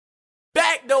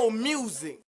though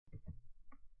music.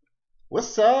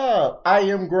 What's up? I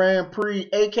am Grand Prix,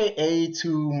 aka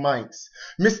Two Mics.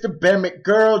 Mr. Bemic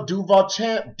Girl, Duval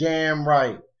Champ, damn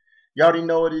right. You already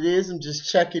know what it is. I'm just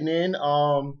checking in.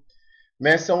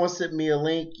 Man, someone sent me a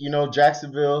link. You know,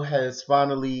 Jacksonville has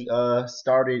finally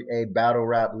started a battle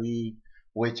rap league,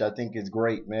 which I think is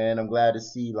great, man. I'm glad to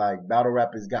see like battle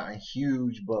rap has gotten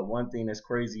huge, but one thing that's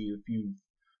crazy, if you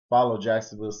follow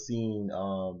Jacksonville scene,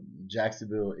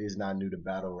 Jacksonville is not new to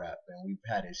battle rap, and we've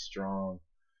had a strong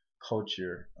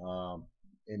culture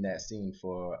in that scene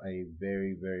for a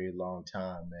very, very long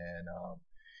time, man.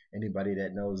 Anybody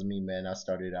that knows me, man, I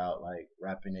started out like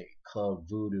rapping at Club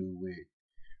Voodoo with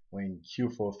when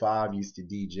Q45 used to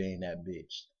DJ in that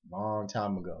bitch long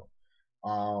time ago.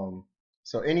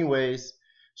 So anyways,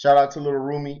 shout out to little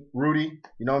Rudy,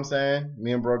 you know what I'm saying?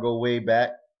 Me and bro go way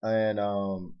back, and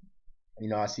you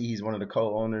know, I see he's one of the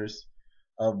co-owners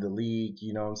of the league,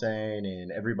 you know what I'm saying,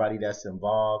 and everybody that's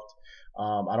involved.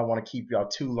 I don't want to keep y'all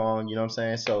too long, you know what I'm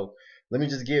saying? So let me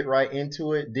just get right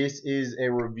into it. This is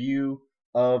a review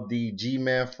of the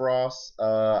G-Man Frost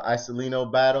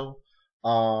Icealino battle.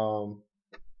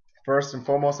 First and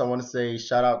foremost, I want to say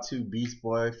shout out to Beast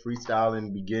Boy. Freestyle in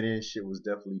the beginning, shit was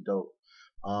definitely dope.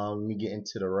 Let me get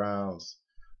into the rounds.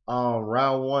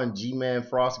 Round one, G-Man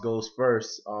Frost goes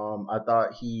first. I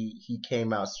thought he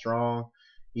came out strong.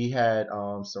 He had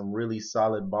some really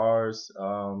solid bars.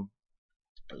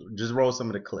 Just roll some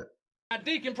of the clip. My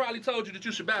deacon probably told you that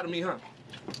you should battle me, huh?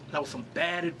 That was some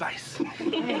bad advice.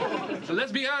 So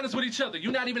let's be honest with each other.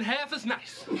 You're not even half as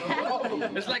nice.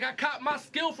 It's like I copped my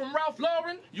skill from Ralph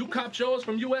Lauren. You copped yours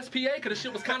from USPA because the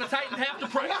shit was kind of tight and half the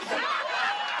price.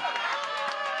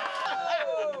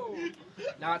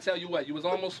 Now I tell you what, you was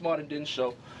almost smart and didn't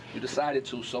show. You decided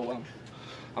to, so I'm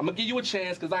gonna give you a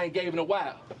chance because I ain't gave in a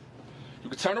while. You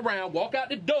can turn around, walk out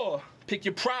the door, pick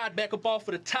your pride back up off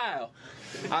of the tile.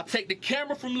 I'll take the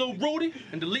camera from Lil Rudy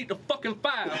and delete the fucking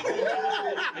file.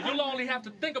 And you'll only have to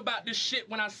think about this shit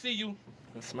when I see you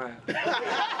and smile.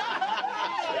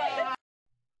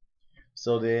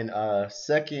 So then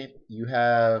second, you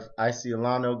have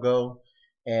Icealino go,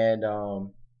 and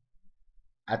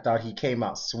I thought he came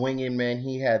out swinging, man.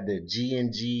 He had the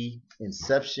G&G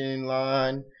Inception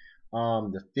line,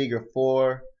 the figure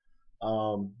four.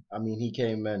 I mean, he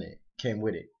came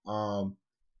with it.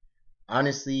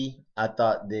 Honestly, I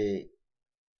thought that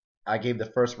I gave the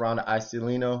first round to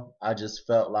Icealino. I just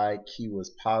felt like he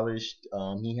was polished.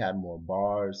 He had more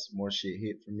bars, more shit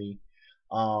hit for me.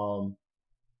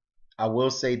 I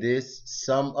will say this,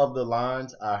 some of the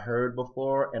lines I heard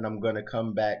before, and I'm going to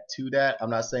come back to that. I'm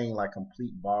not saying like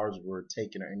complete bars were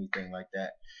taken or anything like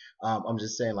that. I'm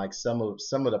just saying like some of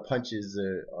the punches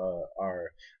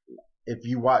are if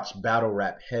you watch battle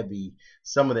rap heavy,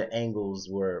 some of the angles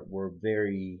were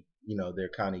very, you know, they're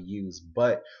kind of used.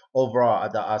 But overall, I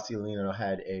thought Icealino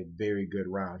had a very good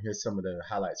round. Here's some of the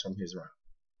highlights from his round.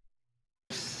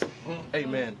 Hey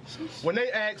man, when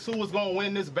they asked who was gonna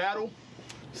win this battle,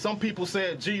 some people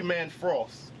said G-Man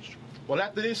Frost. Well,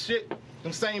 after this shit,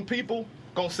 them same people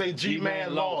gonna say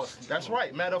G-Man lost. That's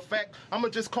right. Matter of fact, I'm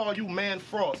gonna just call you Man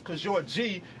Frost, cause your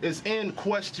G is in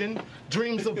question.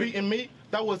 Dreams of beating me,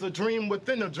 that was a dream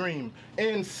within a dream.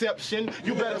 Inception.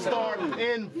 You better start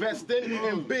investing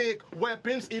in big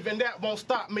weapons. Even that won't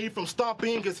stop me from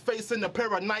stomping his face in a pair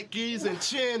of Nikes and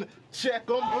chin check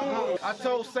him. I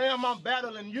told Sam I'm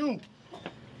battling you.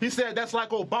 He said, that's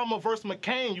like Obama versus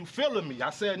McCain, you feeling me?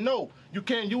 I said, no, you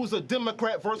can't use a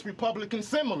Democrat versus Republican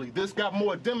simile. This got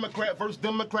more Democrat versus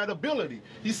Democrat ability.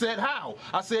 He said, how?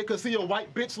 I said, because he a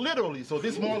white bitch literally, so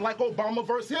this more like Obama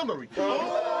versus Hillary.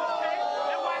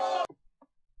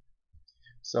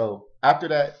 So after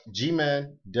that,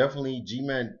 G-Man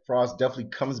Frost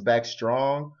definitely comes back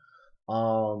strong.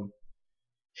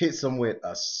 Hits him with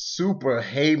a super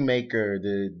haymaker,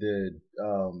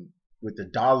 with the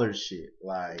dollar shit,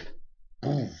 like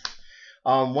boom.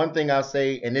 One thing I'll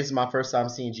say, and this is my first time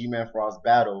seeing G-Man Frost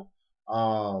battle,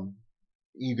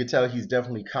 you could tell he's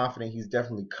definitely confident, he's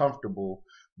definitely comfortable,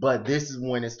 but this is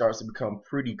when it starts to become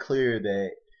pretty clear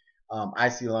that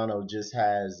Icealino just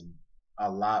has a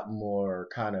lot more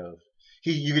kind of,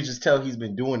 you could just tell he's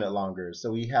been doing it longer,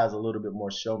 so he has a little bit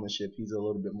more showmanship, he's a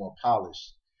little bit more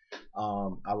polished,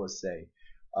 I would say.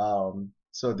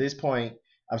 So at this point,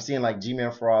 I'm seeing like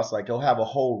G-Man Frost, like he'll have a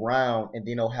whole round and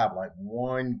then he'll have like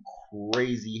one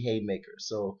crazy haymaker.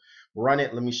 So run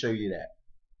it, let me show you that.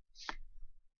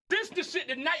 This the shit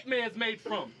that Nightmare's made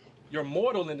from. You're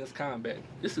mortal in this combat.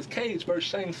 This is Cage versus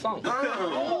Shane Song.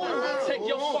 Take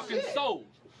your fucking souls.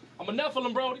 I'm a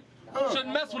Nephilim, Brody.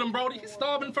 Shouldn't mess with him, Brody. He's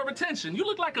starving for attention. You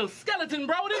look like a skeleton,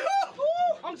 Brody.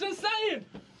 I'm just saying.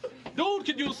 Dude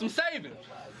food could use some saving.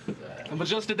 And for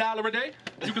just $1 a day,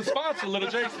 you can sponsor Little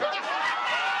Jason.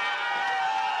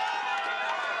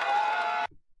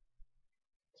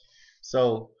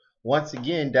 So once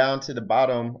again, down to the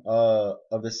bottom of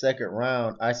the second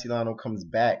round, Icealino comes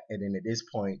back, and then at this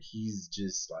point, he's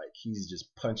just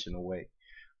punching away.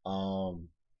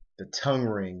 The tongue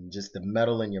ring, just the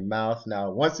metal in your mouth. Now,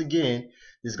 once again,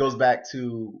 this goes back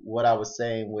to what I was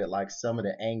saying with like some of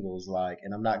the angles, like,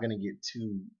 and I'm not gonna get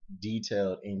too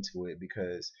detailed into it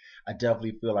because I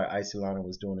definitely feel like Icealino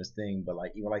was doing his thing, but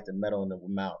like even like the metal in the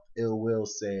mouth, Ill Will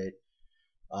said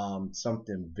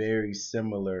something very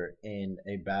similar in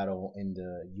a battle in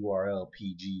the URL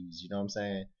PGs, you know what I'm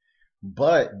saying?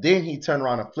 But then he turned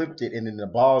around and flipped it, and then the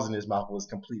balls in his mouth was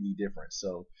completely different.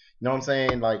 So, you know what I'm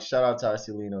saying? Like, shout out to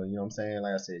Icealino, you know what I'm saying?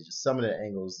 Like I said, just some of the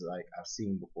angles like I've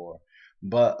seen before.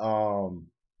 But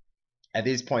at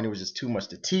this point, it was just too much.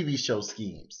 The TV show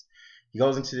schemes. He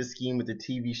goes into the scheme with the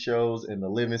TV shows and the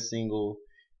living single.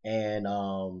 And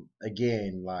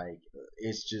again, like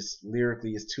it's just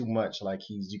lyrically it's too much. Like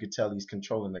you could tell he's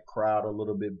controlling the crowd a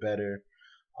little bit better.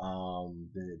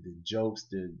 The jokes,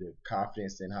 the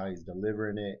confidence in how he's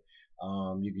delivering it,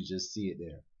 you could just see it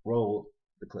there. Roll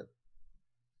the clip.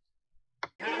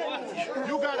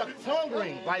 You got a tongue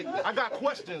ring. Like, I got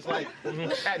questions. Like,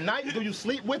 at night, do you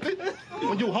sleep with it?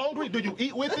 When you hungry, do you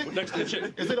eat with it? Next to the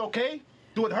chick. Is it okay?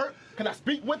 Do it hurt? Can I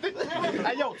speak with it?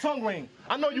 Hey, yo, tongue ring.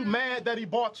 I know you mad that he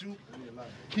bought you.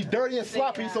 He dirty and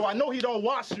sloppy, so I know he don't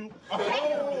wash you.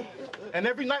 And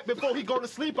every night before he go to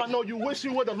sleep, I know you wish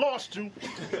you would have lost you.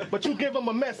 But you give him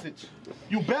a message.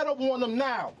 You better warn him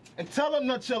now and tell him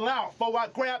to chill out. Before I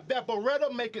grab that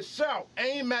Beretta, make it shout.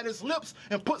 Aim at his lips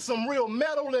and put some real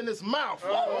metal in his mouth.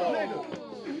 Nigga.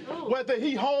 Whether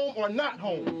he home or not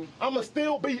home, I'ma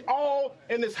still be all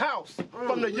in his house.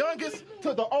 From the youngest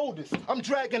to the oldest, I'm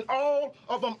dragging all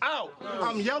of them out.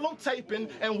 I'm yellow taping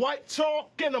and white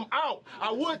chalking them out.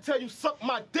 I would tell you suck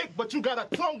my dick, but you got a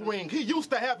tongue ring. He used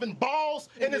to having balls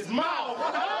in his mouth.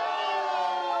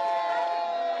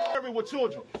 With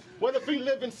children. What if he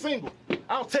living single?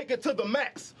 I'll take it to the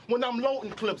max when I'm loading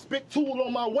clips. Big tool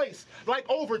on my waist like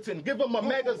Overton. Give him a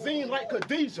magazine like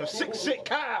Khadijah. Shit,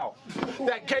 Kyle.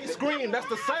 That K-screen, that's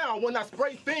the sound when I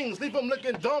spray things. Leave him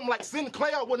looking dumb like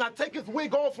Sinclair when I take his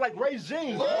wig off like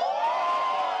Regine.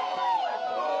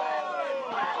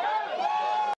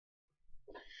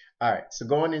 All right, so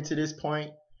going into this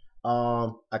point, I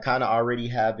kind of already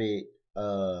have it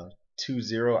 2-0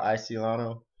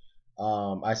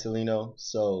 Icealino,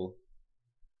 so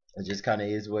it just kind of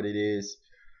is what it is.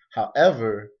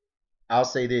 However, I'll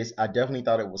say this, I definitely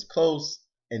thought it was close,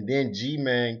 and then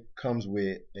G-Man comes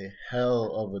with a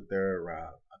hell of a third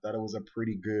round. I thought it was a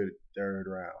pretty good third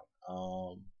round.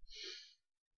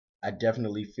 I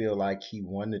definitely feel like he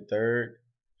won the third.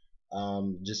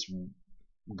 Just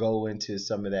go into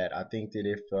some of that. I think that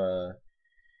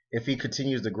if he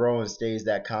continues to grow and stays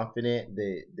that confident,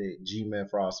 that G-Man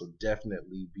Frost will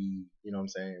definitely be, you know what I'm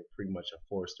saying, pretty much a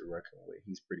force to reckon with.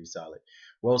 He's pretty solid.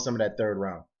 Roll some of that third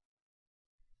round.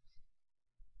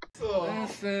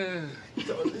 Listen,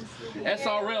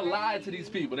 SRL lied to these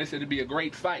people. They said it'd be a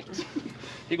great fight.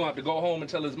 He gonna have to go home and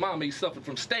tell his mama he suffered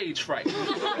from stage fright.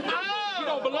 You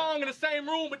don't belong in the same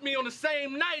room with me on the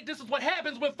same night. This is what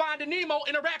happens when Finding Nemo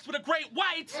interacts with a great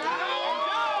white.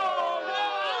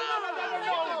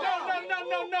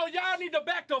 No, y'all need to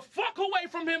back the fuck away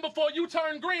from him before you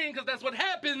turn green, because that's what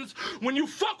happens when you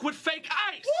fuck with fake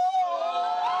ice.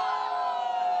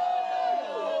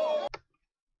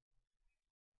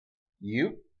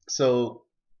 Yep. So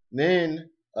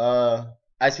then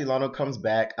Icealino comes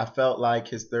back. I felt like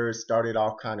his third started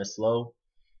off kind of slow.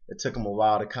 It took him a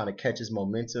while to kind of catch his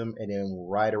momentum, and then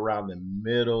right around the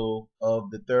middle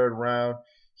of the third round,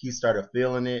 he started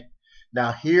feeling it.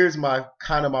 Now here's my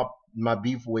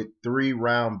beef with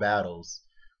 3-round battles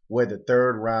where the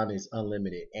third round is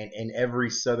unlimited. And in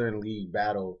every Southern League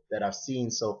battle that I've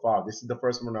seen so far, this is the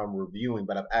first one I'm reviewing,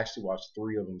 but I've actually watched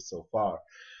 3 of them so far.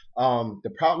 The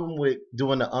problem with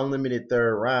doing the unlimited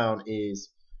third round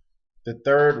is the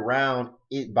third round,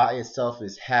 it by itself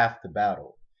is half the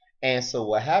battle. And so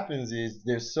what happens is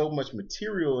there's so much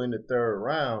material in the third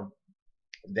round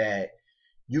that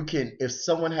you can, if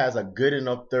someone has a good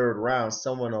enough third round,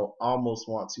 someone will almost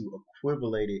want to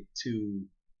equivalate it to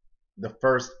the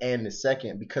first and the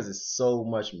second because it's so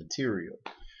much material.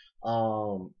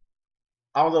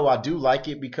 Although I do like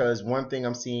it, because one thing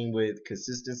I'm seeing with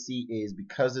consistency is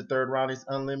because the third round is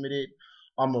unlimited,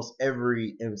 almost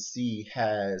every MC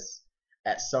has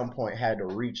at some point had to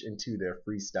reach into their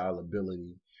freestyle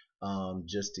ability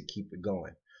just to keep it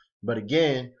going. But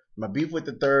again, My beef with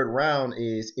the third round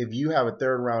is if you have a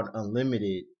third round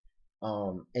unlimited,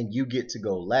 and you get to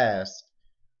go last,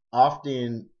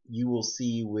 often you will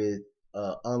see with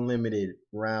unlimited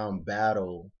round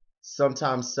battle,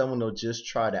 sometimes someone will just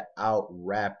try to out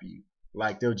rap you.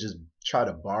 Like they'll just try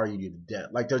to bar you to death.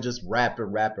 Like they'll just rap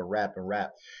and rap and rap and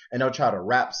rap. And they'll try to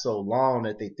rap so long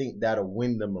that they think that'll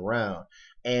win them around.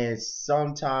 And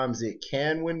sometimes it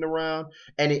can win the round,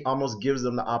 and it almost gives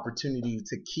them the opportunity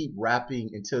to keep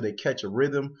rapping until they catch a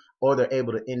rhythm, or they're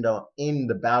able to end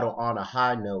the battle on a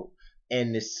high note.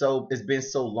 And it's been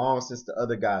so long since the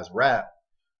other guys rap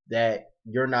that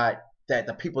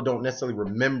the people don't necessarily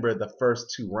remember the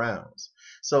first two rounds.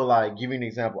 So like, give you an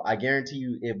example, I guarantee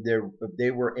you if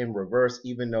they were in reverse,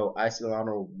 even though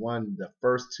Icealino won the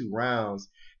first two rounds,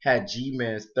 had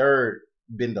G-Man's third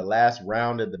been the last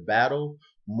round of the battle,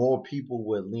 more people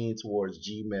would lean towards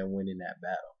G-Man winning that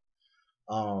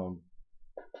battle.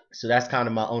 So that's kind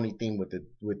of my only thing with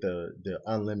the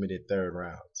unlimited third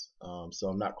rounds. So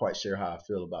I'm not quite sure how I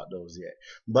feel about those yet,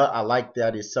 but I like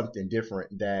that it's something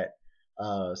different that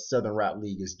Southern Rap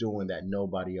League is doing that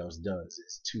nobody else does.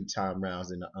 It's 2-time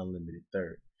rounds in the unlimited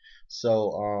third.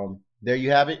 So there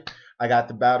you have it. I got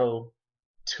the battle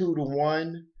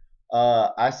 2-1.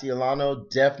 Icealino,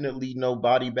 definitely no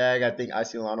body bag. I think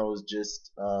Icealino is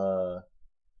just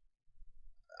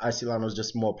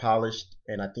more polished,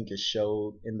 and I think it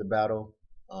showed in the battle.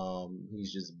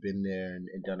 He's just been there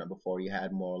and done it before. He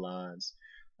had more lines,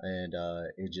 and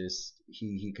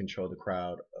he controlled the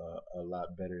crowd a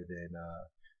lot better than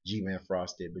G-Man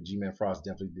Frost did. But G-Man Frost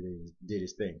definitely did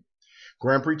his thing.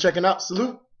 Grand Prix checking out.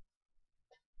 Salute.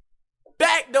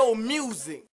 Backdoor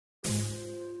music.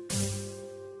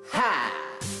 Ha.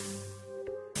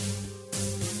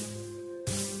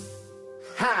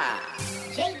 Ha.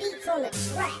 JB's on the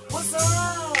track. What's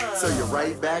up? So you're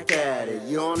right back at it.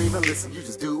 You don't even listen, you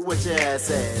just do what your ass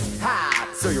says. Ha!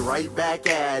 So you're right back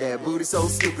at it. Booty so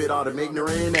stupid, all them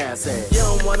ignorant asses. You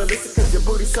don't wanna listen cause your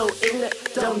booty so ignorant.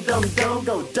 Dumb, dumb, dumb,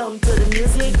 go dumb to the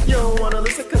music. You don't wanna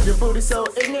listen cause your booty so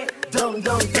ignorant. Dumb,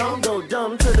 dumb, dumb, go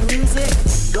dumb to the music.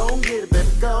 Go and get it, baby,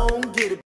 go and get it.